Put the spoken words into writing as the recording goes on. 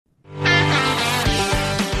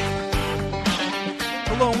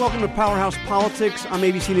welcome to Powerhouse Politics. I'm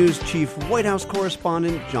ABC News Chief White House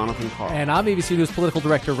Correspondent Jonathan Karl. And I'm ABC News Political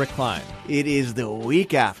Director Rick Klein. It is the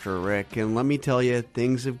week after, Rick, and let me tell you,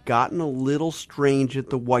 things have gotten a little strange at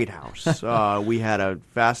the White House. We had a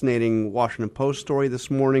fascinating Washington Post story this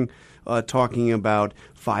morning talking about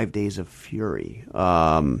 5 days of fury,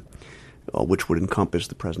 which would encompass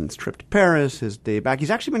the president's trip to Paris, his day back. He's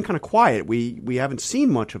actually been kind of quiet. We haven't seen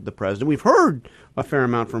much of the president. We've heard a fair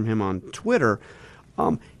amount from him on Twitter.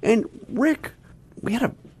 And Rick, we had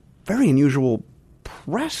a very unusual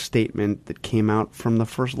press statement that came out from the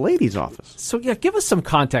First Lady's office. So, yeah, give us some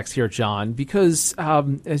context here, John, because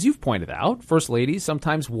as you've pointed out, First Ladies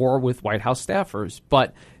sometimes war with White House staffers.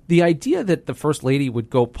 But the idea that the First Lady would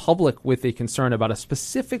go public with a concern about a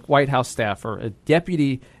specific White House staffer, a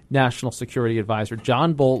Deputy National Security Advisor,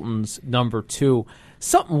 John Bolton's number 2,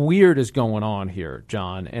 something weird is going on here,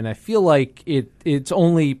 John, and I feel like it's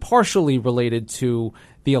only partially related to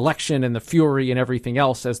the election and the fury and everything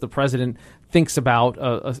else as the president thinks about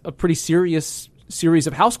a pretty serious series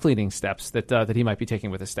of house cleaning steps that he might be taking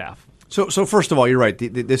with his staff. So first of all, you're right.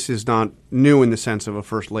 This is not new in the sense of a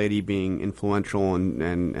first lady being influential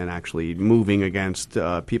and actually moving against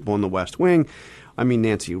people in the West Wing. I mean,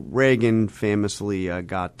 Nancy Reagan famously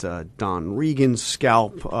got Don Regan's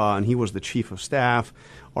scalp, and he was the chief of staff.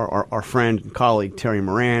 Our friend and colleague Terry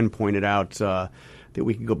Moran pointed out that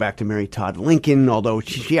we could go back to Mary Todd Lincoln, although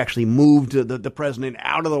she actually moved the president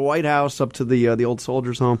out of the White House up to the old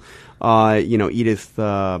soldiers' home. Edith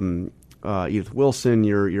Wilson,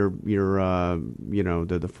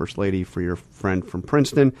 the first lady for your friend from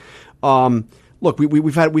Princeton. Look,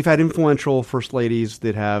 we've had influential first ladies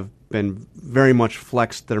that have been very much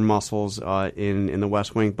flexed their muscles in the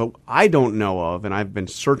West Wing, but I don't know of, and I've been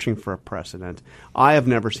searching for a precedent. I have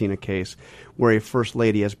never seen a case where a first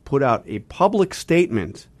lady has put out a public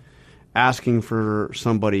statement asking for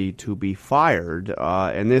somebody to be fired,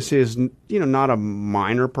 and this is not a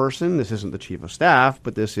minor person. This isn't the chief of staff,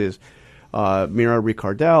 but this is Mira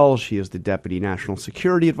Ricardel. She is the Deputy National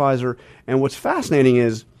Security Advisor, and what's fascinating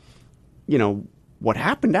is, what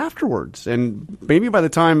happened afterwards. And maybe by the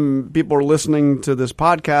time people are listening to this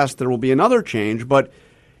podcast, there will be another change. But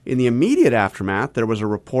in the immediate aftermath, there was a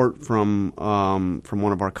report from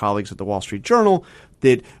one of our colleagues at the Wall Street Journal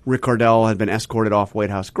that Ricardel had been escorted off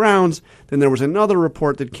White House grounds. Then there was another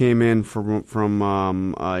report that came in from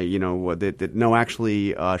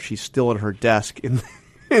she's still at her desk in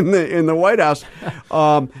the White House.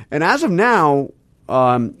 And as of now,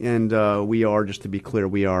 we are, just to be clear,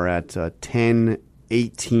 we are at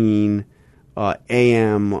 10:18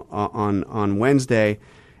 a.m. on Wednesday.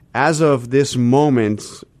 As of this moment,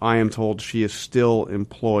 I am told she is still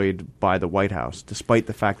employed by the White House, despite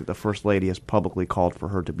the fact that the First Lady has publicly called for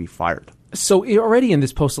her to be fired. So already in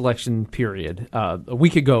this post-election period, a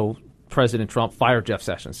week ago, President Trump fired Jeff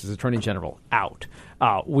Sessions, his Attorney General, out.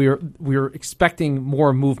 We're expecting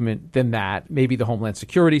more movement than that. Maybe the Homeland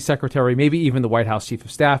Security Secretary, maybe even the White House Chief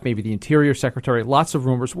of Staff, maybe the Interior Secretary. Lots of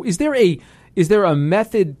rumors. Is there a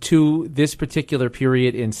method to this particular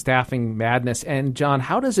period in staffing madness? And John,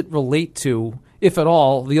 how does it relate to, if at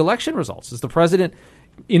all, the election results? Is the president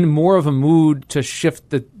in more of a mood to shift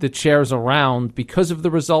the chairs around because of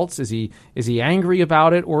the results? Is he angry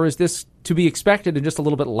about it, or is this to be expected and just a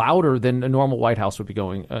little bit louder than a normal White House would be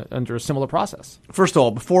going under a similar process? First of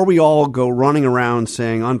all, before we all go running around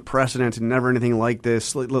saying unprecedented, never anything like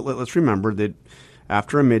this, let's remember that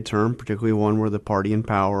after a midterm, particularly one where the party in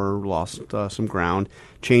power lost some ground,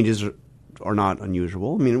 changes are not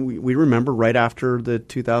unusual. I mean, we remember right after the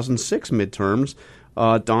 2006 midterms,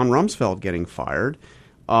 Don Rumsfeld getting fired.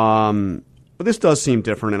 But this does seem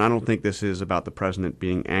different, and I don't think this is about the president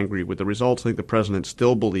being angry with the results. I think the president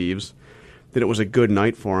still believes that it was a good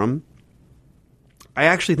night for him. I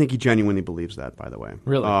actually think he genuinely believes that, by the way.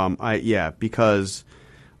 Really? Because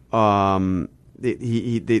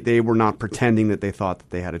they were not pretending that they thought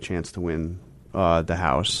that they had a chance to win the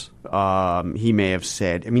House. He may have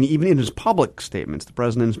said, even in his public statements, the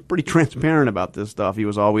president is pretty transparent about this stuff. He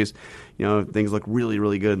was always, things look really,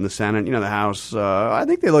 really good in the Senate. The House, I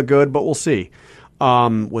think they look good, but we'll see,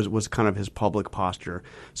 was kind of his public posture.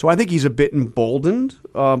 So I think he's a bit emboldened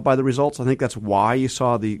by the results. I think that's why you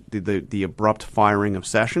saw the abrupt firing of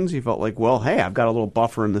Sessions. He felt like, well, hey, I've got a little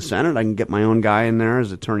buffer in the Senate. I can get my own guy in there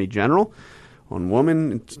as Attorney General, one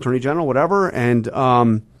woman, Attorney General, whatever. And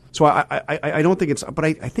so I don't think it's, but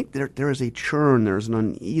I think there is a churn, there's an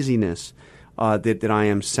uneasiness that I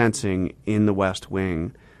am sensing in the West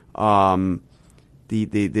Wing. The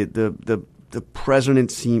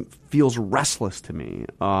president feels restless to me,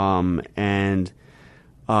 and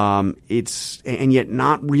yet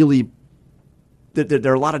not really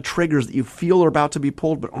there are a lot of triggers that you feel are about to be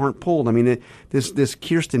pulled but aren't pulled. I mean, this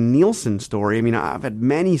Kirstjen Nielsen story. I mean, I've had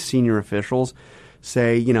many senior officials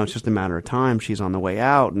say, it's just a matter of time. She's on the way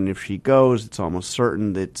out, and if she goes, it's almost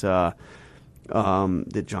certain that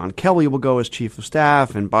that John Kelly will go as chief of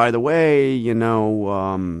staff. And by the way,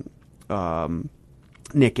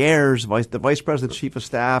 Nick Ayers, the vice president's chief of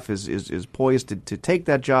staff, is poised to take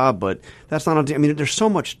that job, but that's not. I mean, there's so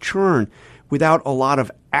much churn without a lot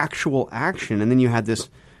of actual action. And then you had this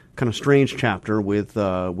kind of strange chapter with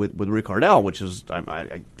Rick Ardell, which is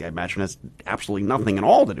I imagine has absolutely nothing at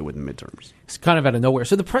all to do with the midterms. It's kind of out of nowhere.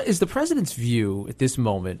 So is the president's view at this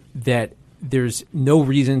moment that there's no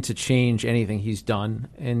reason to change anything he's done,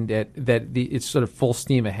 and that it's sort of full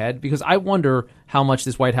steam ahead? Because I wonder how much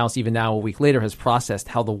this White House, even now a week later, has processed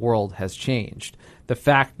how the world has changed. The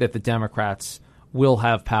fact that the Democrats will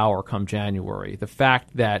have power come January, the fact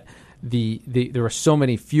that there are so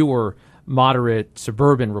many fewer moderate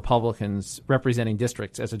suburban Republicans representing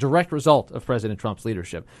districts as a direct result of President Trump's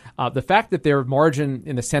leadership. The fact that their margin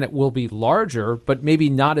in the Senate will be larger, but maybe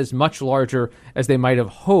not as much larger as they might have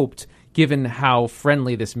hoped, given how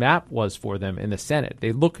friendly this map was for them in the Senate.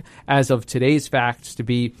 They look, as of today's facts, to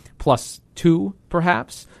be +2,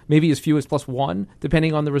 perhaps, maybe as few as +1,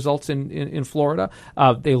 depending on the results in Florida.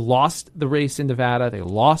 They lost the race in Nevada. They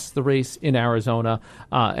lost the race in Arizona.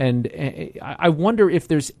 And I wonder if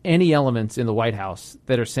there's any elements in the White House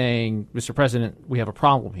that are saying, Mr. President, we have a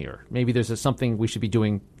problem here. Maybe there's something we should be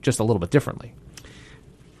doing just a little bit differently.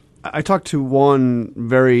 I talked to one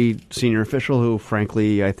very senior official who,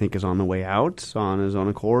 frankly, I think is on the way out on his own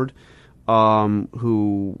accord,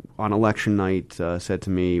 who on election night said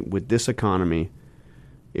to me, with this economy,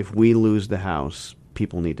 if we lose the House,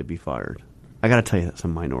 people need to be fired. I got to tell you, that's a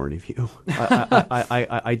minority view.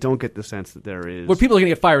 I don't get the sense that there is. Well, people are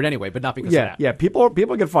going to get fired anyway, but not because of that. Yeah, people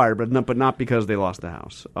get fired, but not because they lost the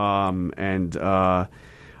House.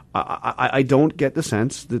 I don't get the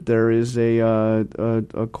sense that there is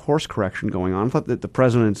a course correction going on. I thought that the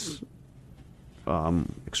president's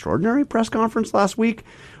extraordinary press conference last week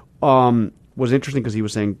was interesting because he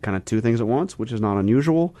was saying kind of two things at once, which is not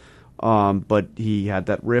unusual. But he had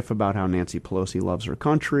that riff about how Nancy Pelosi loves her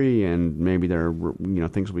country, and maybe there are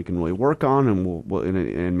things we can really work on,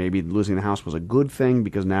 and maybe losing the House was a good thing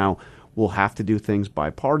because now we'll have to do things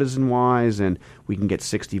bipartisan-wise, and we can get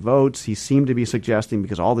 60 votes. He seemed to be suggesting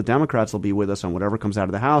because all the Democrats will be with us on whatever comes out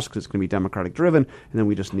of the House because it's going to be Democratic-driven, and then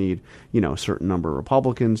we just need, a certain number of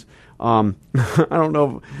Republicans. I don't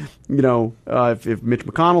know, if Mitch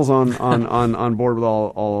McConnell's on board with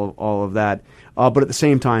all of that. But at the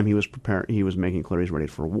same time, he was making clear he's ready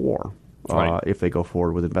for war. Right. If they go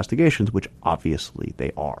forward with investigations, which obviously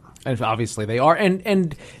they are. And obviously they are.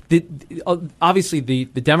 And obviously the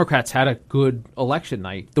Democrats had a good election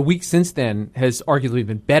night. The week since then has arguably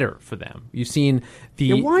been better for them. You've seen the...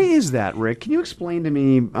 Yeah, why is that, Rick? Can you explain to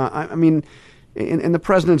me? I mean, and the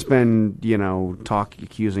president's been,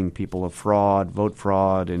 accusing people of fraud, vote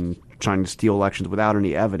fraud, and trying to steal elections without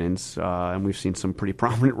any evidence. And we've seen some pretty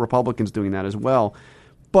prominent Republicans doing that as well.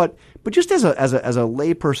 But just as a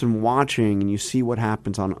layperson watching, and you see what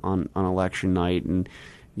happens on election night, and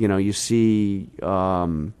you see by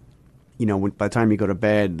the time you go to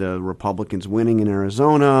bed, the Republicans winning in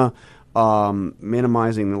Arizona,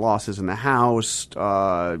 minimizing the losses in the House,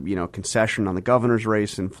 concession on the governor's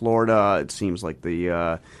race in Florida. It seems like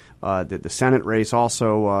the Senate race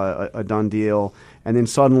also a done deal, and then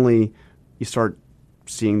suddenly you start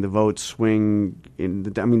seeing the votes swing in the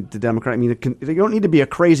Democrat. You don't need to be a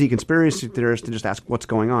crazy conspiracy theorist to just ask what's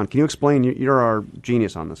going on. Can you explain? You're our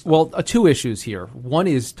genius on this stuff. Well, two issues here. One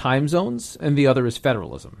is time zones, and the other is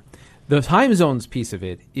federalism. The time zones piece of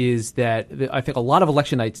it is that I think a lot of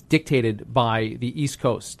election nights dictated by the East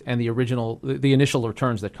Coast and the initial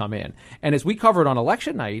returns that come in. And as we covered on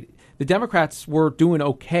election night, the Democrats were doing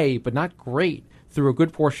okay, but not great through a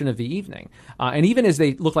good portion of the evening. And even as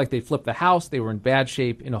they looked like they flipped the House, they were in bad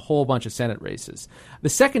shape in a whole bunch of Senate races. The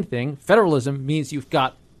second thing, federalism, means you've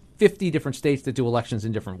got 50 different states that do elections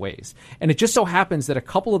in different ways. And it just so happens that a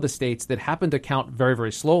couple of the states that happen to count very,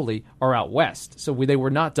 very slowly are out west. So they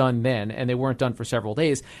were not done then, and they weren't done for several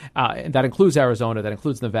days. And that includes Arizona, that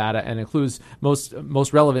includes Nevada, and includes most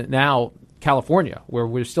relevant now, California, where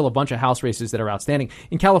there's still a bunch of House races that are outstanding.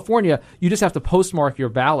 In California, you just have to postmark your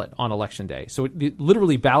ballot on Election Day. So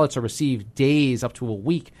literally ballots are received days up to a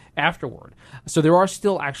week afterward. So there are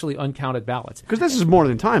still actually uncounted ballots. Because this is more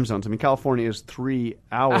than time zones. I mean, California is 3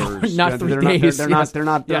 hours. Not 3 days. They're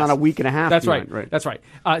not a week and a half. That's right. That's right.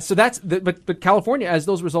 So but California, as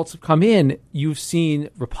those results have come in, you've seen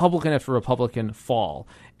Republican after Republican fall.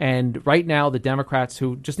 And right now, the Democrats,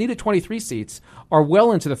 who just needed 23 seats, are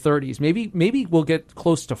well into the 30s. Maybe we'll get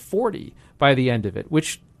close to 40 by the end of it,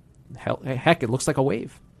 which, heck, it looks like a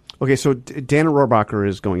wave. Okay, so Dana Rohrabacher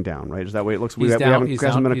is going down, right? Is that way it looks? He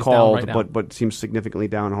hasn't been called, but seems significantly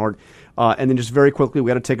down hard. And then just very quickly, we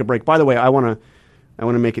got to take a break. By the way, I want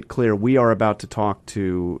to make it clear, we are about to talk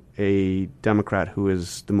to a Democrat who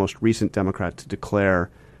is the most recent Democrat to declare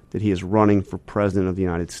that he is running for president of the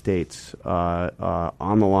United States.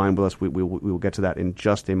 On the line with us, we will get to that in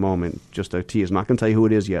just a moment. Just a tease. I'm not going to tell you who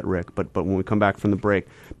it is yet, Rick, but when we come back from the break.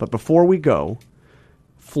 But before we go,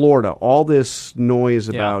 Florida, all this noise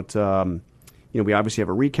about, we obviously have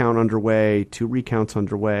a recount underway, 2 recounts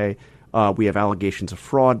underway. We have allegations of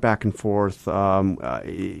fraud back and forth. I'm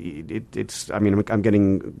getting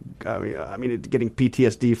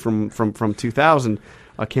PTSD from 2000,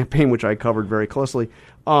 a campaign which I covered very closely.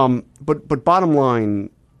 But bottom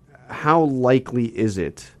line, how likely is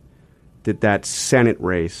it that Senate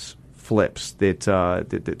race flips,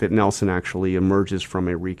 that Nelson actually emerges from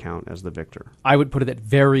a recount as the victor? I would put it at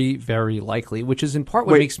very, very likely, which is in part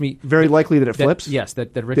what makes me very likely that it flips. Yes,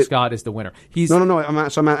 that Rick Scott is the winner. No.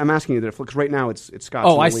 I'm asking you that it flips. Because right now it's Scott's.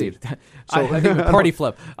 Oh, in the I lead. see. So I think party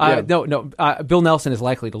flip. No. Bill Nelson is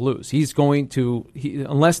likely to lose. He's going to,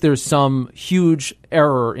 unless there's some huge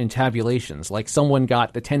error in tabulations, like someone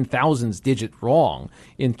got the 10,000th digit wrong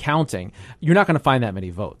in counting. You're not going to find that many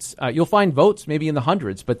votes. You'll find votes maybe in the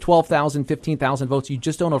hundreds, but 12,000, 15,000 votes, you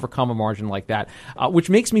just don't overcome a margin like that, which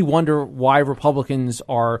makes me wonder why Republicans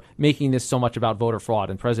are making this so much about voter fraud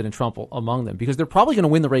and President Trump among them, because they're probably going to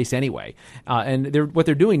win the race anyway. And what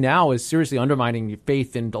they're doing now is seriously undermining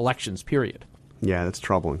faith in elections, period. Yeah, that's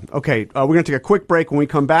troubling. Okay, we're going to take a quick break. When we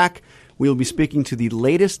come back, we will be speaking to the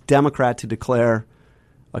latest Democrat to declare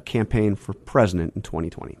a campaign for president in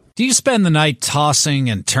 2020. Do you spend the night tossing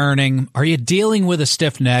and turning? Are you dealing with a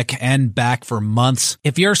stiff neck and back for months?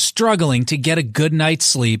 If you're struggling to get a good night's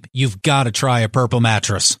sleep, you've got to try a Purple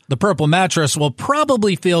mattress. The Purple mattress will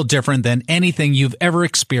probably feel different than anything you've ever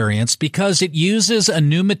experienced because it uses a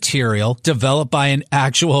new material developed by an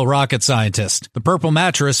actual rocket scientist. The Purple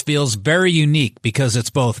mattress feels very unique because it's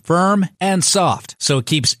both firm and soft, so it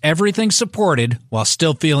keeps everything supported while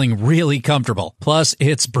still feeling really comfortable. Plus,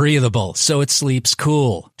 it's breathable, so it sleeps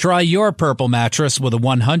cool. Try your Purple mattress with a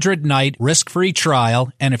 100-night risk-free trial,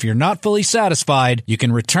 and if you're not fully satisfied, you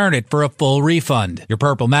can return it for a full refund. Your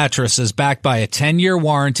Purple mattress is backed by a 10-year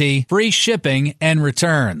warranty, free shipping, and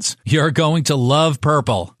returns. You're going to love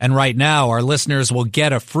Purple, and right now our listeners will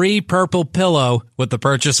get a free Purple pillow with the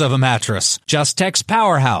purchase of a mattress. Just text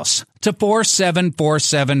Powerhouse to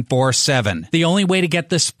 474747. The only way to get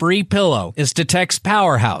this free pillow is to text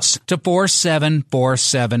Powerhouse to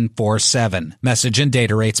 474747. Message and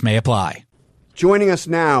data rates may apply. Joining us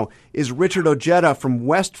now is Richard Ojeda from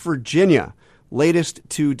West Virginia, latest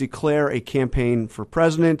to declare a campaign for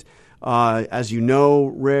president. As you know,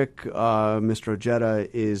 Rick, Mr. Ojeda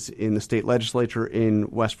is in the state legislature in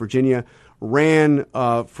West Virginia, ran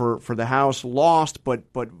for the House, lost, but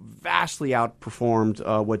vastly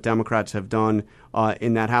outperformed what Democrats have done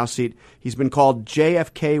in that House seat. He's been called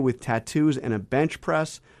JFK with tattoos and a bench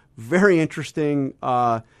press. Very interesting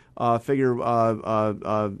figure,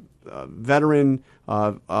 veteran,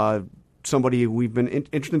 somebody we've been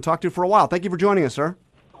interested in talking to for a while. Thank you for joining us, sir.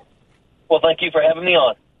 Well, thank you for having me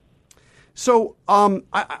on. So I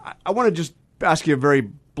want to just ask you a very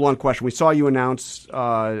blunt question. We saw you announce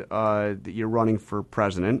that you're running for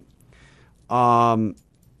president,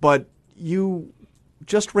 but you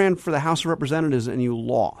just ran for the House of Representatives and you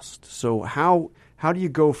lost. So how do you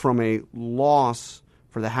go from a loss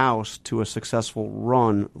for the House to a successful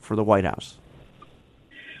run for the White House?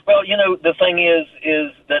 Well, the thing is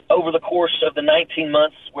that over the course of the 19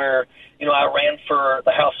 months where, I ran for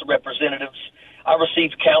the House of Representatives, I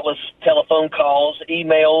received countless telephone calls,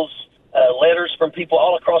 emails, letters from people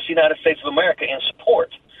all across the United States of America in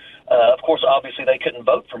support. Of course, obviously, they couldn't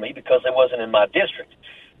vote for me because they wasn't in my district.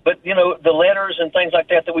 But, the letters and things like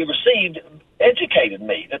that we received educated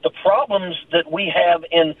me that the problems that we have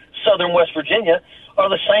in southern West Virginia are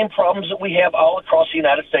the same problems that we have all across the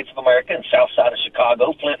United States of America, in south side of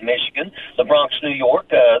Chicago, Flint, Michigan, the Bronx, New York,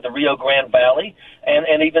 the Rio Grande Valley,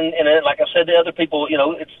 and even, like I said to other people,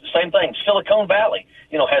 it's the same thing. Silicon Valley,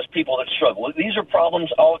 has people that struggle. These are problems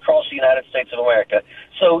all across the United States of America.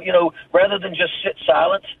 So, rather than just sit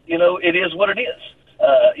silent, it is what it is.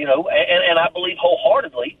 And I believe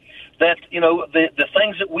wholeheartedly that, the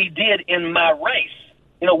things that we did in my race,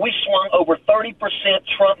 we swung over 30%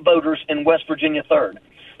 Trump voters in West Virginia third.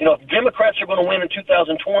 If Democrats are going to win in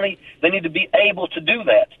 2020, they need to be able to do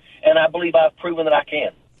that. And I believe I've proven that I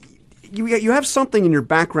can. you have something in your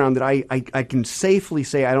background that I can safely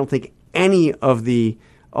say I don't think any of the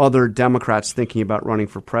other Democrats thinking about running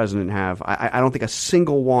for president have. I don't think a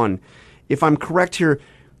single one. If I'm correct here,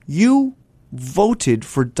 you voted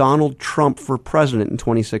for Donald Trump for president in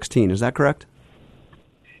 2016. Is that correct?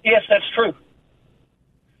 Yes, that's true.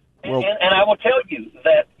 Well, and I will tell you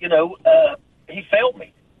that, he failed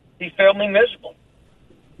me. He failed me miserably.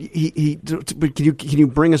 But can you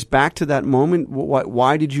bring us back to that moment?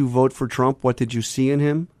 Why did you vote for Trump? What did you see in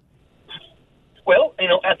him? Well,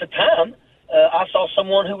 at the time, I saw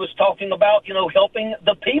someone who was talking about, helping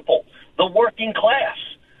the people, the working class,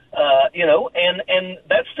 and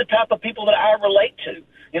that's the type of people that I relate to.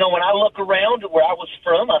 When I look around where I was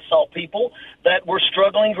from, I saw people that were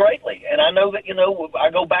struggling greatly. And I know that, I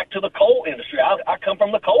go back to the coal industry. I come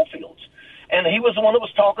from the coal fields. And he was the one that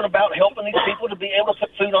was talking about helping these people to be able to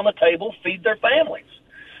put food on the table, feed their families.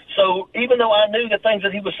 So even though I knew the things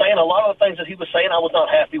that he was saying, a lot of the things that he was saying I was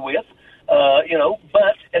not happy with,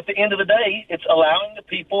 but at the end of the day, it's allowing the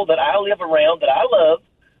people that I live around, that I love,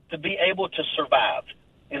 to be able to survive.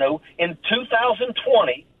 In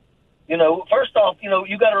 2020, first off,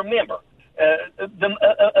 you got to remember,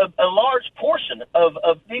 a large portion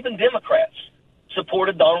of even Democrats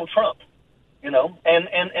supported Donald Trump.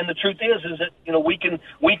 And the truth is that, we can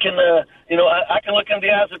I can look in the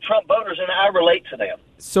eyes of Trump voters and I relate to them.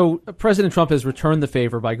 So President Trump has returned the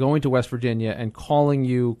favor by going to West Virginia and calling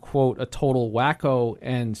you, quote, a total wacko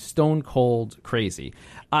and stone cold crazy.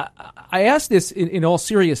 I ask this in all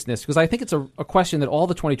seriousness because I think it's a question that all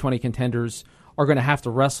the 2020 contenders are going to have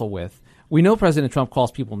to wrestle with. We know President Trump calls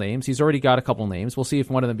people names. He's already got a couple names. We'll see if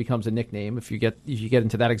one of them becomes a nickname if you get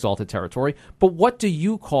into that exalted territory. But what do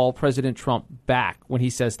you call President Trump back when he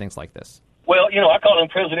says things like this? Well, I call him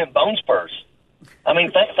President Bone Spurs. I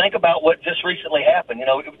mean, think about what just recently happened.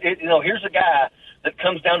 Here's a guy that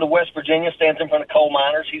comes down to West Virginia, stands in front of coal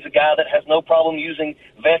miners. He's a guy that has no problem using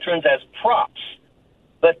veterans as props.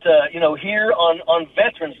 But, here on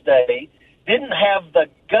Veterans Day, didn't have the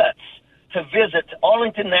guts to visit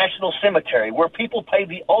Arlington National Cemetery, where people pay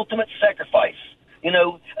the ultimate sacrifice,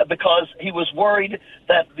 because he was worried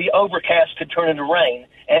that the overcast could turn into rain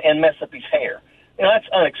and mess up his hair. That's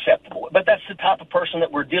unacceptable. But that's the type of person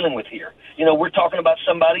that we're dealing with here. We're talking about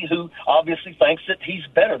somebody who obviously thinks that he's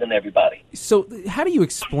better than everybody. So how do you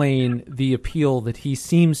explain the appeal that he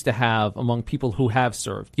seems to have among people who have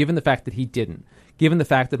served, given the fact that he didn't? Given the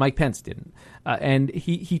fact that Mike Pence didn't. And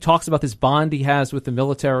he talks about this bond he has with the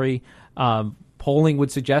military. Polling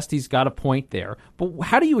would suggest he's got a point there. But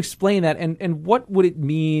how do you explain that? And what would it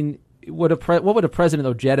mean? What would a President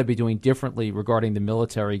Ojeda be doing differently regarding the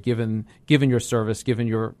military, given your service, given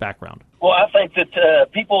your background? Well, I think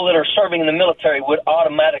that people that are serving in the military would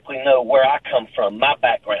automatically know where I come from, my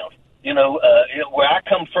background. Where I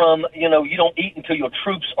come from, you don't eat until your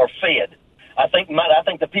troops are fed. I think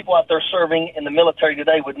the people out there serving in the military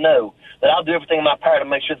today would know that I'll do everything in my power to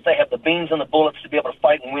make sure that they have the beans and the bullets to be able to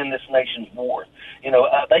fight and win this nation's war.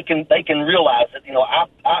 They can realize that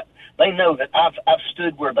they know that I've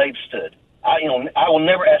stood where they've stood. I will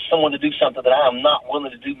never ask someone to do something that I am not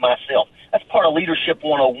willing to do myself. That's part of Leadership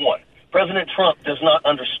 101. President Trump does not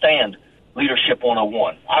understand Leadership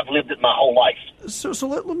 101. I've lived it my whole life. So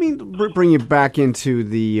let me bring you back into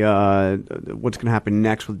the what's going to happen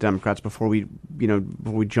next with Democrats before we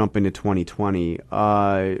jump into 2020.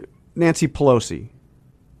 Nancy Pelosi,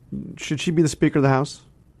 should she be the Speaker of the House?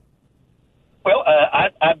 Well,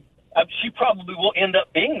 she probably will end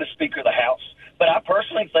up being the Speaker of the House. But I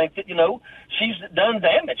personally think that, she's done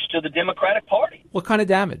damage to the Democratic Party. What kind of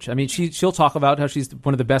damage? I mean, she'll talk about how she's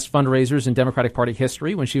one of the best fundraisers in Democratic Party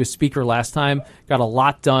history. When she was Speaker last time, got a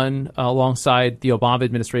lot done alongside the Obama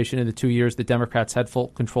administration in the 2 years that Democrats had full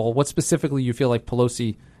control. What specifically you feel like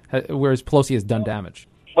Pelosi has done damage?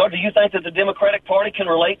 Well, do you think that the Democratic Party can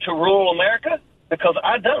relate to rural America? Because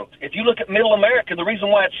I don't. If you look at middle America, the reason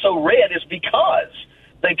why it's so red is because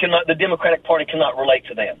the Democratic Party cannot relate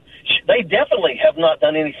to them. They definitely have not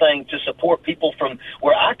done anything to support people from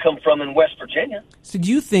where I come from in West Virginia. So do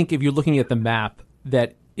you think, if you're looking at the map,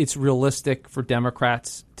 that it's realistic for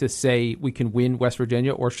Democrats to say we can win West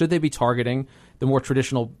Virginia, or should they be targeting the more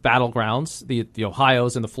traditional battlegrounds, the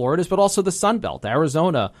Ohio's and the Floridas, but also the Sun Belt,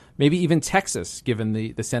 Arizona, maybe even Texas, given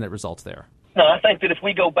the Senate results there? No, I think that if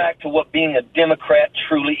we go back to what being a Democrat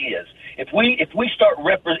truly is, if we start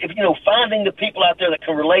finding the people out there that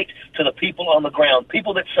can relate to the people on the ground,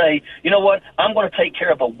 people that say, you know what, I'm going to take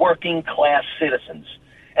care of the working class citizens.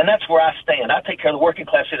 And that's where I stand. I take care of the working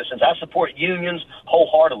class citizens. I support unions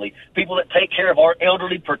wholeheartedly. People that take care of our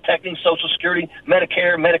elderly, protecting Social Security,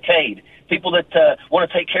 Medicare, Medicaid. People that want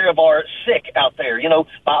to take care of our sick out there,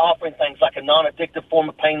 by offering things like a non-addictive form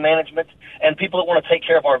of pain management, and people that want to take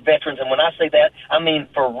care of our veterans. And when I say that, I mean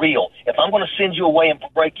for real. If I'm going to send you away and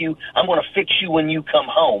break you, I'm going to fix you when you come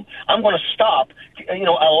home. I'm going to stop,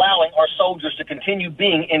 allowing our soldiers to continue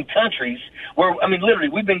being in countries where, literally,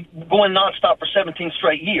 we've been going nonstop for 17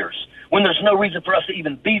 straight years when there's no reason for us to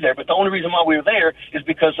even be there. But the only reason why we're there is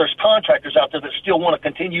because there's contractors out there that still want to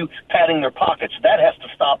continue padding their pockets. That has to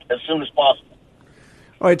stop as soon as possible.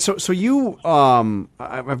 All right, so you,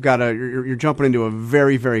 I've got you're jumping into a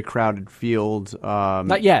very, very crowded field.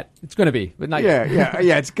 Not yet. It's going to be, but not yet.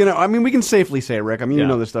 Yeah. It's gonna. We can safely say, Rick. You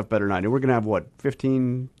know this stuff better than I do. We're gonna have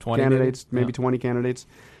 15 candidates, maybe 20 candidates.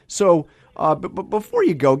 So, but before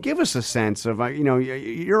you go, give us a sense of,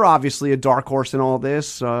 you're obviously a dark horse in all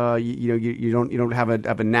this. You don't have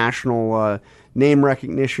a national name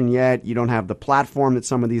recognition yet. You don't have the platform that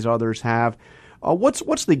some of these others have.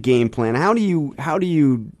 What's the game plan? How do you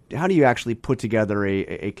actually put together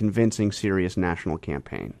a convincing, serious national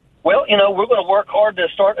campaign? Well, we're going to work hard to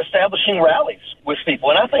start establishing rallies with people,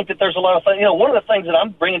 and I think that there's a lot of things. One of the things that I'm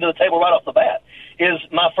bringing to the table right off the bat is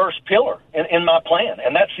my first pillar in my plan,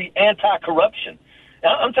 and that's the anti-corruption.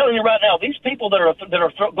 Now, I'm telling you right now, these people that are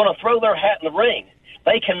going to throw their hat in the ring,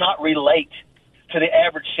 they cannot relate to the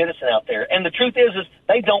average citizen out there. And the truth is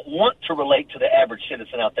they don't want to relate to the average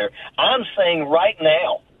citizen out there. I'm saying right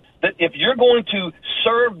now that if you're going to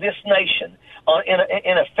serve this nation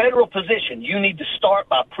in a federal position, you need to start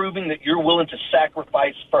by proving that you're willing to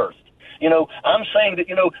sacrifice first. I'm saying that,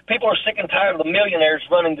 people are sick and tired of the millionaires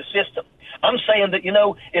running the system. I'm saying that,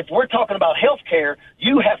 if we're talking about health care,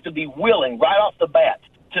 you have to be willing right off the bat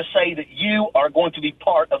to say that you are going to be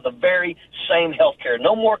part of the very same health care.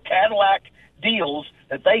 No more Cadillac deals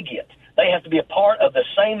that they get. They have to be a part of the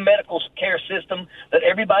same medical care system that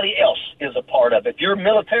everybody else is a part of. If you're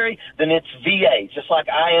military, then it's VA, just like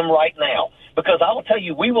I am right now. Because I will tell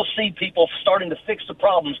you, we will see people starting to fix the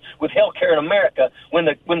problems with health care in America when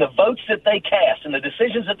the votes that they cast and the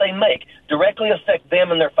decisions that they make directly affect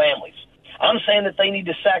them and their families. I'm saying that they need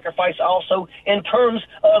to sacrifice also in terms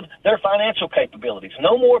of their financial capabilities.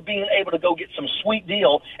 No more being able to go get some sweet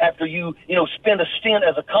deal after you spend a stint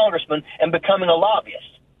as a congressman and becoming a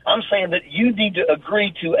lobbyist. I'm saying that you need to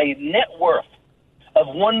agree to a net worth of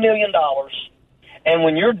 $1 million. And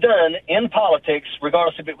when you're done in politics,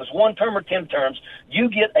 regardless if it was 1 term or 10 terms, you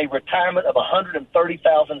get a retirement of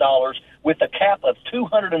 $130,000 with a cap of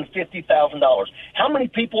 $250,000. How many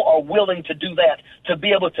people are willing to do that to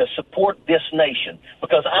be able to support this nation?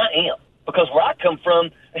 Because I am. Because where I come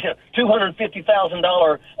from,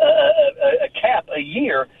 $250,000 cap a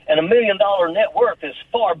year and $1 million net worth is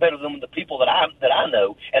far better than the people that I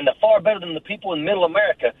know, and far better than the people in Middle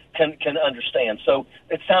America can understand. So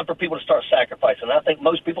it's time for people to start sacrificing. I think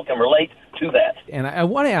most people can relate to that. And I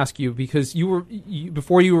want to ask you, because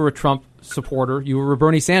before you were a Trump supporter, you were a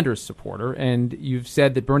Bernie Sanders supporter, and you've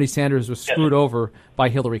said that Bernie Sanders was screwed over by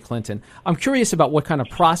Hillary Clinton. I'm curious about what kind of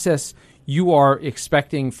process you are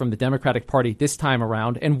expecting from the Democratic Party this time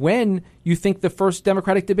around, and when you think the first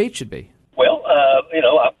Democratic debate should be. Well,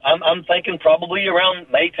 I'm thinking probably around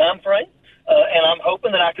May time frame, and I'm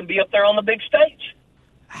hoping that I can be up there on the big stage.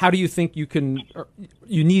 How do you think you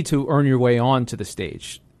need to earn your way onto the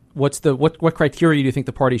stage? What criteria do you think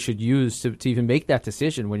the party should use to even make that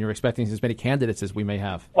decision when you're expecting as many candidates as we may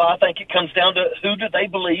have? Well, I think it comes down to who do they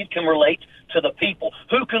believe can relate to the people,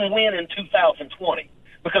 who can win in 2020.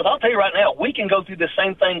 Because I'll tell you right now, we can go through the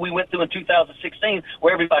same thing we went through in 2016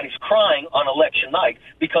 where everybody's crying on election night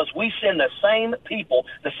because we send the same people,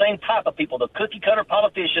 the same type of people, the cookie-cutter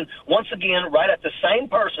politician, once again, right at the same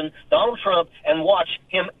person, Donald Trump, and watch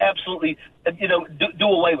him absolutely, do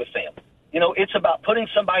away with them. It's about putting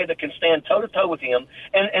somebody that can stand toe-to-toe with him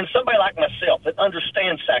and somebody like myself that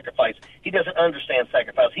understands sacrifice. He doesn't understand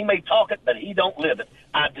sacrifice. He may talk it, but he don't live it.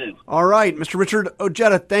 I do. All right, Mr. Richard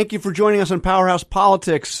Ojeda, thank you for joining us on Powerhouse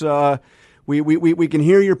Politics. We can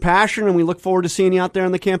hear your passion, and we look forward to seeing you out there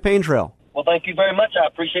on the campaign trail. Well, thank you very much. I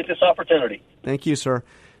appreciate this opportunity. Thank you, sir.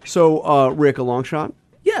 So, Rick, a long shot?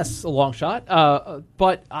 Yes, a long shot,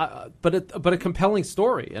 but a compelling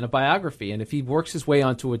story and a biography. And if he works his way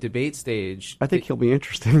onto a debate stage, I think he'll be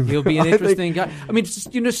interesting. He'll be an interesting guy. I mean,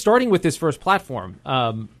 just starting with his first platform,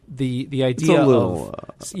 the idea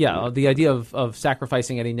the idea of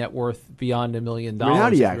sacrificing any net worth beyond $1 million. How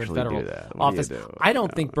do you in actually federal do that? office? I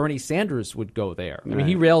don't think Bernie Sanders would go there. I mean,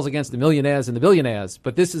 he rails against the millionaires and the billionaires,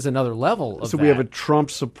 but this is another level of So that. we have a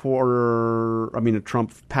Trump supporter,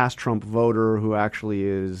 past Trump voter who actually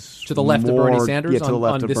is to the left of Bernie Sanders to the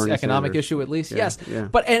left on of this Bernie economic Sanders. issue, at least. Yeah, Yes, yeah.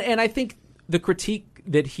 but and I think the critique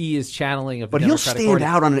that he is channeling of the But he'll Democratic stand Party,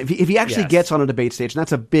 out on it if he actually Yes. gets on a debate stage, and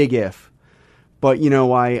that's a big if. But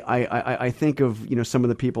I think of some of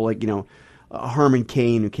the people like Herman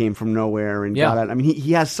Cain, who came from nowhere and got out. I mean,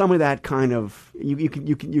 he has some of that kind of you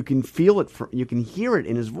can feel it, you can hear it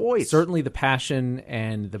in his voice. Certainly, the passion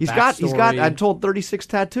and the he's backstory. got I'm told 36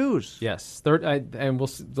 tattoos. Yes, and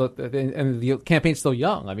the campaign's still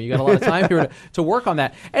young. I mean, you got a lot of time here to work on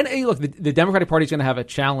that. And hey, look, the Democratic Party is going to have a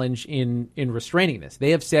challenge in restraining this. They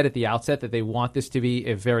have said at the outset that they want this to be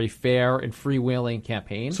a very fair and freewheeling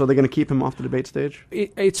campaign. So they're going to keep him off the debate stage?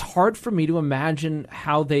 It's hard for me to imagine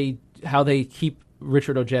how they keep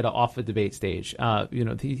Richard Ojeda off the debate stage.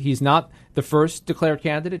 He's not the first declared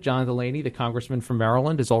candidate. John Delaney, the congressman from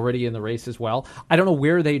Maryland, is already in the race as well. I don't know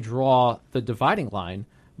where they draw the dividing line,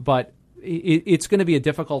 but it's going to be a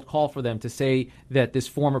difficult call for them to say that this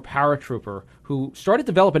former paratrooper, who started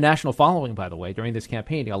to develop a national following, by the way, during this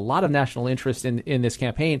campaign, a lot of national interest in this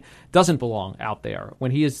campaign, doesn't belong out there,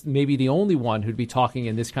 when he is maybe the only one who'd be talking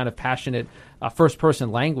in this kind of passionate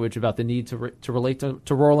first-person language about the need to relate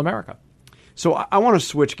to rural America. So I want to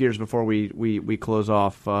switch gears before we close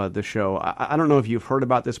off the show. I don't know if you've heard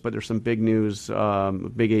about this, but there's some big news,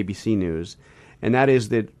 big ABC news, and that is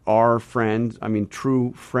that our friend,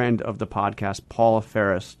 true friend of the podcast, Paula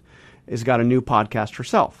Ferris, has got a new podcast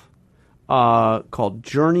herself called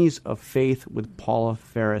Journeys of Faith with Paula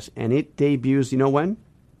Ferris, and it debuts, when?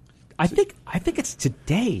 I think it's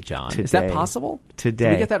today, John. Is that possible? Today.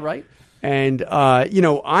 Did we get that right? And, I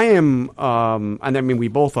am, and we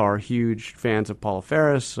both are huge fans of Paula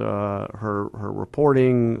Ferris, her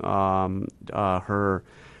reporting, her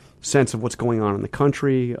sense of what's going on in the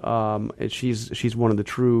country. She's one of the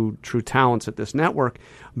true talents at this network.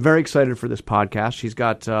 I'm very excited for this podcast. She's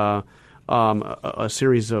got a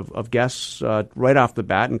series of guests right off the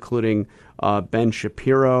bat, including Ben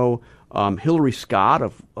Shapiro, Hillary Scott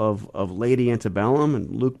of Lady Antebellum,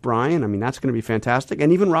 and Luke Bryan. That's going to be fantastic,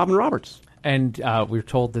 and even Robin Roberts. And we're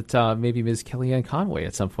told that maybe Ms. Kellyanne Conway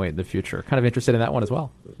at some point in the future. Kind of interested in that one as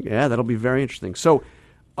well. Yeah, that'll be very interesting. So,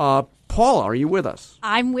 Paula, are you with us?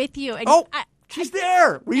 I'm with you. And she's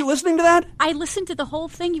there. Were you listening to that? I listened to the whole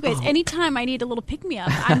thing, you guys. Anytime I need a little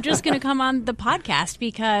pick-me-up, I'm just going to come on the podcast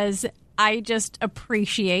because I just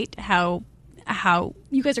appreciate how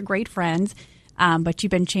you guys are great friends. But you've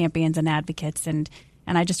been champions and advocates, and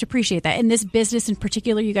I just appreciate that. In this business in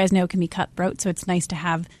particular, you guys know, can be cutthroat, so it's nice to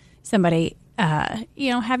have somebody,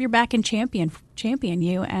 have your back and champion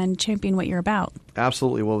you and champion what you're about.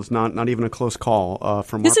 Absolutely. Well, it's not even a close call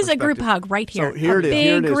from this our is a group hug right here. So here it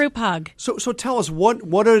is. Big group hug. So tell us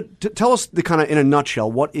tell us the kind of in a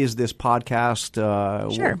nutshell, what is this podcast?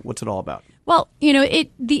 Sure. What's it all about? Well,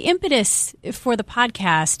 the impetus for the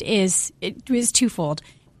podcast is twofold.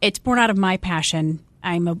 It's born out of my passion.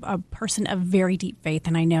 I'm a person of very deep faith,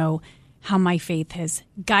 and I know how my faith has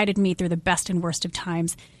guided me through the best and worst of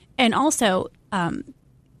times. And also,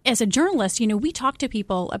 as a journalist, we talk to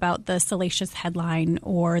people about the salacious headline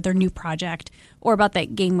or their new project or about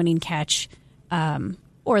that game-winning catch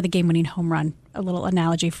or the game-winning home run, a little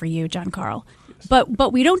analogy for you, John Carl. Yes.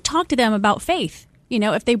 But we don't talk to them about faith.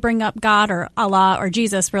 If they bring up God or Allah or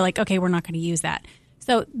Jesus, we're like, okay, we're not going to use that.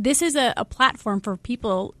 So this is a platform for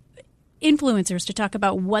people, influencers, to talk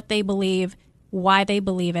about what they believe, why they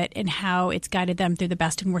believe it, and how it's guided them through the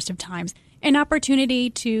best and worst of times. An opportunity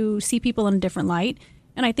to see people in a different light.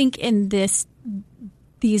 And I think in these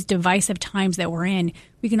divisive times that we're in,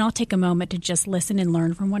 we can all take a moment to just listen and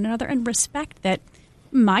learn from one another and respect that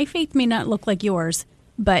my faith may not look like yours,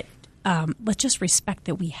 but let's just respect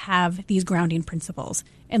that we have these grounding principles,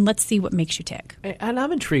 and let's see what makes you tick. And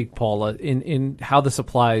I'm intrigued, Paula, in how this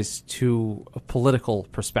applies to a political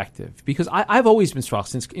perspective, because I've always been struck,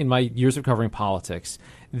 since in my years of covering politics,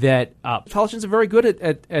 that politicians are very good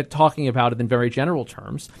at talking about it in very general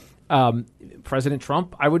terms. President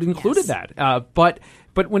Trump, I would include in that. But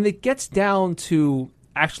when it gets down to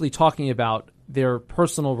actually talking about their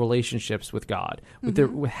personal relationships with God,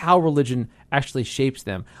 with how religion actually shapes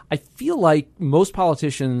them, I feel like most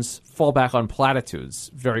politicians fall back on platitudes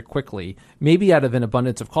very quickly, maybe out of an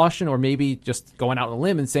abundance of caution, or maybe just going out on a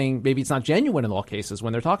limb and saying maybe it's not genuine in all cases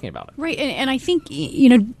when they're talking about it. Right, and I think,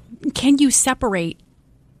 can you separate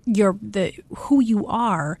who you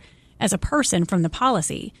are as a person from the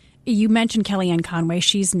policy? you mentioned Kellyanne Conway.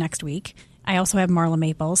 She's next week. I also have Marla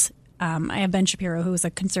Maples. I have Ben Shapiro, who is a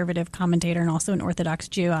conservative commentator and also an Orthodox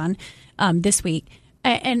Jew, on this week.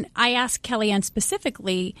 And I asked Kellyanne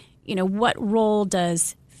specifically, what role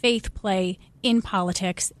does faith play in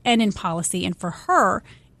politics and in policy? And for her,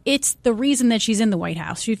 it's the reason that she's in the White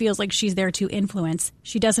House. She feels like she's there to influence.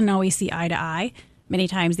 She doesn't always see eye to eye. Many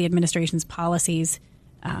times the administration's policies,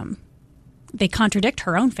 they contradict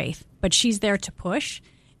her own faith, but she's there to push.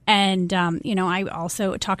 And, I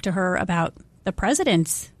also talked to her about the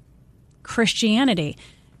president's Christianity.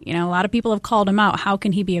 A lot of people have called him out. How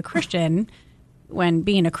can he be a Christian when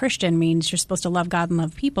being a Christian means you're supposed to love God and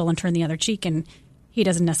love people and turn the other cheek? And he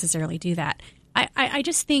doesn't necessarily do that. I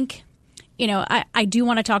just think, I do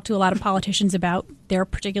want to talk to a lot of politicians about their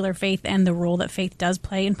particular faith and the role that faith does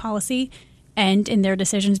play in policy and in their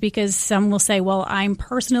decisions, because some will say, well, I'm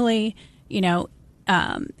personally,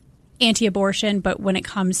 anti-abortion, but when it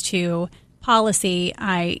comes to policy,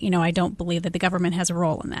 I don't believe that the government has a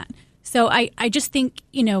role in that. So I just think,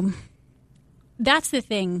 that's the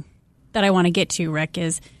thing that I want to get to, Rick,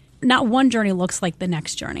 is not one journey looks like the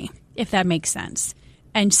next journey, if that makes sense.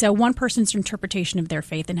 And so one person's interpretation of their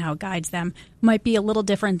faith and how it guides them might be a little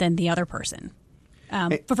different than the other person.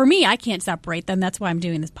 But for me, I can't separate them. That's why I'm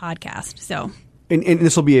doing this podcast. So, and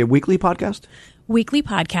this will be a weekly podcast? Weekly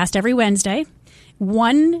podcast every Wednesday.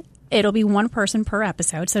 It'll be one person per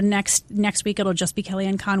episode. So next week it'll just be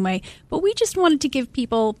Kellyanne Conway. But we just wanted to give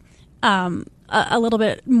people a little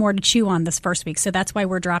bit more to chew on this first week. So that's why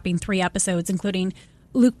we're dropping 3 episodes, including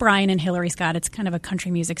Luke Bryan and Hillary Scott. It's kind of a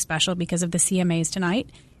country music special because of the CMAs tonight.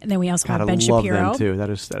 And then we also have Ben Shapiro. I love them too.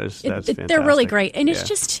 That's fantastic. They're really great. And it's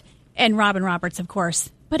just, and Robin Roberts, of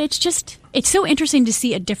course. But it's so interesting to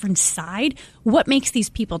see a different side. What makes these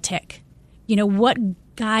people tick? What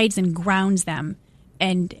guides and grounds them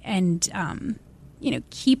and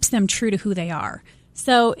keeps them true to who they are.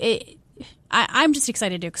 So I'm just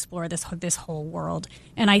excited to explore this whole world.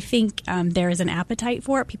 And I think there is an appetite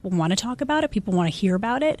for it. People want to talk about it. People want to hear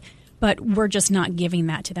about it. But we're just not giving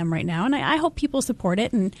that to them right now. And I hope people support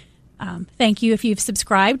it. And thank you if you've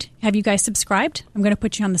subscribed. Have you guys subscribed? I'm going to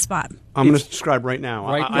put you on the spot. I'm going to subscribe right now.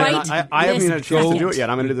 Right I haven't had a chance to do it yet.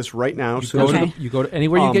 I'm going to do this right now. You go to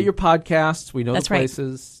anywhere you get your podcasts. We know the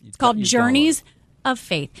places. It's called Journeys of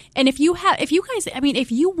Faith. And if you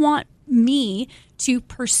want me to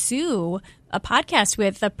pursue a podcast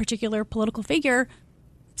with a particular political figure,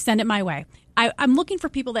 send it my way. I'm looking for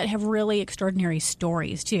people that have really extraordinary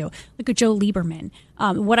stories too, like a Joe Lieberman.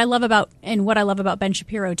 What I love about Ben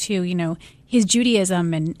Shapiro too, his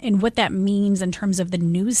Judaism and what that means in terms of the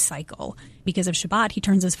news cycle. Because of Shabbat, he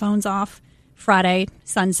turns his phones off Friday,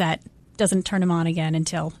 sunset, doesn't turn them on again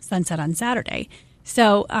until sunset on Saturday.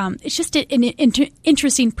 So it's just an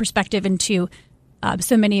interesting perspective into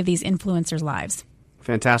so many of these influencers' lives.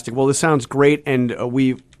 Fantastic. Well, this sounds great, and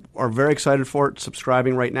we are very excited for it,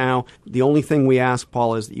 subscribing right now. The only thing we ask,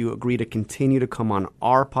 Paul, is that you agree to continue to come on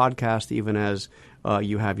our podcast, even as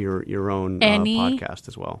you have your own podcast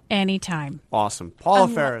as well. Anytime. Awesome. Paula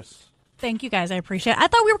Ferris. Thank you, guys. I appreciate it. I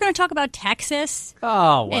thought we were going to talk about Texas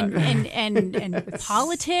and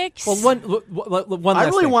politics. Well, one I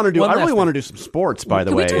really want to do some sports, by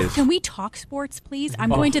the way. Can we talk sports, please?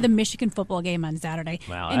 I'm going to the Michigan football game on Saturday.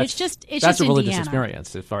 Wow, and it's just a religious Indiana.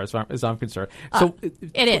 experience as far as I'm concerned. So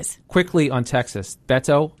it is. Quickly on Texas.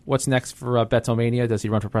 Beto, what's next for Beto-mania? Does he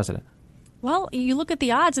run for president? Well, you look at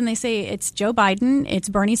the odds and they say it's Joe Biden, it's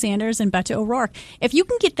Bernie Sanders, and Beto O'Rourke. If you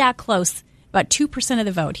can get that close, about 2% of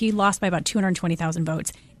the vote. He lost by about 220,000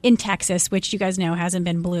 votes in Texas, which you guys know hasn't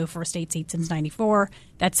been blue for a state seat since 94.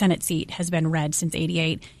 That Senate seat has been red since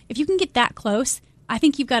 88. If you can get that close, I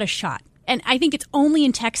think you've got a shot. And I think it's only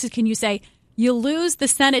in Texas can you say you lose the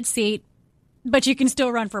Senate seat, but you can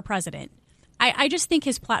still run for president. I just think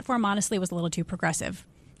his platform, honestly, was a little too progressive.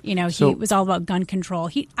 He was all about gun control.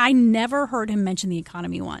 I never heard him mention the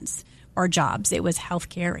economy once. Or jobs. It was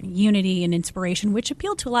healthcare and unity and inspiration, which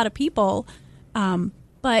appealed to a lot of people.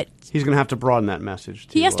 But he's going to have to broaden that message.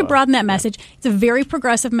 He has to broaden that message. It's a very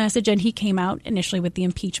progressive message, and he came out initially with the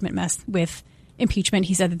impeachment with impeachment.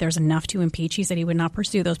 He said that there's enough to impeach. He said he would not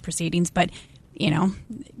pursue those proceedings, but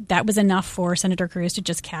that was enough for Senator Cruz to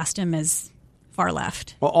just cast him as far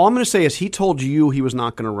left. Well, all I'm going to say is he told you he was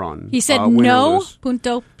not going to run. He said no,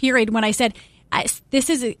 punto, period. When I said. This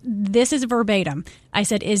is verbatim. I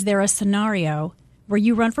said, is there a scenario where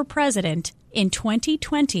you run for president in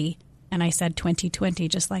 2020? And I said 2020,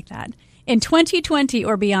 just like that. In 2020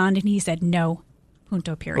 or beyond. And he said, no,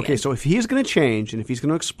 punto, period. Okay, so if he's going to change and if he's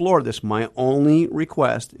going to explore this, my only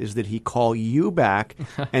request is that he call you back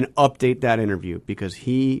and update that interview because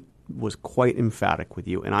he was quite emphatic with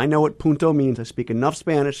you. And I know what punto means. I speak enough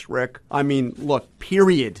Spanish, Rick. I mean, look,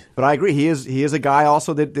 period. But I agree. He is a guy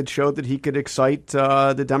also that showed that he could excite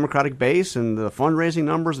the Democratic base and the fundraising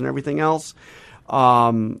numbers and everything else.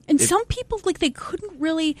 Some people, like, they couldn't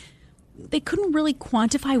really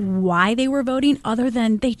quantify why they were voting other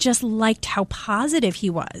than they just liked how positive he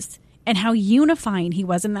was and how unifying he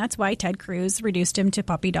was. And that's why Ted Cruz reduced him to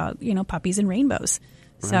puppies and rainbows.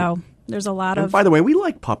 Right. So there's a lot of... By the way, we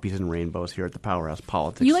like puppies and rainbows here at the Powerhouse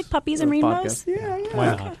Politics. You like puppies and rainbows? Yeah.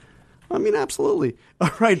 Why not? I mean, absolutely. All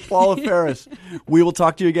right, Paula Faris, we will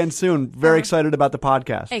talk to you again soon. Very excited about the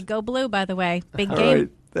podcast. Hey, go blue, by the way. Big game. Right,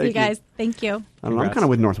 thank you guys. Thank you. I don't know, I'm kind of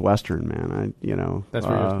with Northwestern, man. That's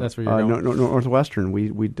where you're going. Northwestern.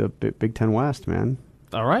 We did Big Ten West, man.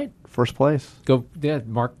 All right. First place. Go,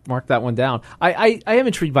 mark that one down. I am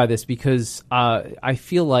intrigued by this because I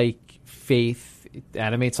feel like faith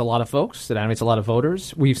animates a lot of folks. It animates a lot of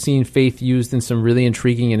voters. We've seen faith used in some really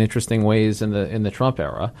intriguing and interesting ways in the Trump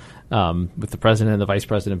era, with the president and the vice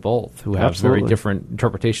president both, who have very different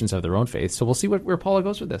interpretations of their own faith. So we'll see where Paula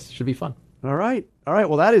goes with this. Should be fun. All right.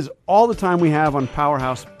 Well, that is all the time we have on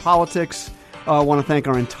Powerhouse Politics. I want to thank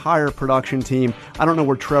our entire production team. I don't know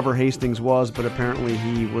where Trevor Hastings was, but apparently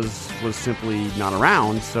he was simply not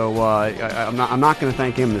around. So I'm not going to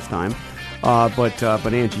thank him this time. But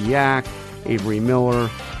Angie Yak, Avery Miller,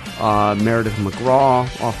 Meredith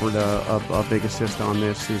McGraw offered a big assist on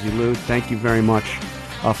this. Susie Liu, thank you very much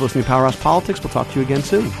for listening to Powerhouse Politics. We'll talk to you again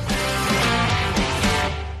soon.